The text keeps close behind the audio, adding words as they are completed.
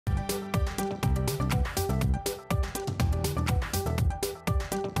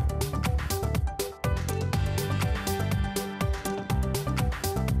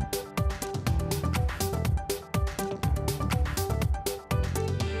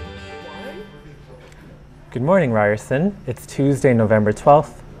Good morning, Ryerson. It's Tuesday, November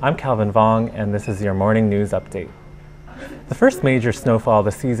 12th. I'm Calvin Vong, and this is your morning news update. The first major snowfall of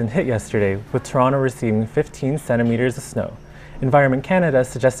the season hit yesterday, with Toronto receiving 15 centimeters of snow. Environment Canada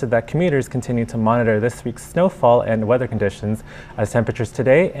suggested that commuters continue to monitor this week's snowfall and weather conditions, as temperatures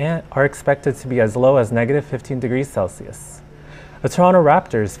today are expected to be as low as negative 15 degrees Celsius. The Toronto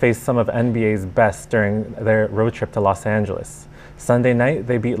Raptors faced some of NBA's best during their road trip to Los Angeles. Sunday night,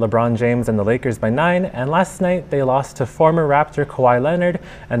 they beat LeBron James and the Lakers by 9, and last night they lost to former Raptor Kawhi Leonard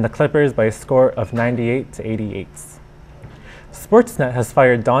and the Clippers by a score of 98-88. Sportsnet has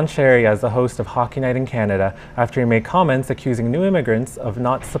fired Don Cherry as the host of Hockey Night in Canada after he made comments accusing new immigrants of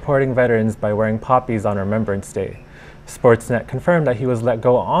not supporting veterans by wearing poppies on Remembrance Day. Sportsnet confirmed that he was let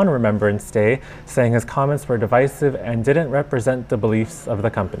go on Remembrance Day, saying his comments were divisive and didn't represent the beliefs of the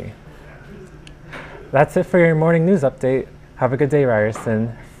company. That's it for your morning news update. Have a good day,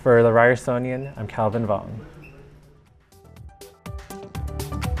 Ryerson. For the Ryersonian, I'm Calvin Vong.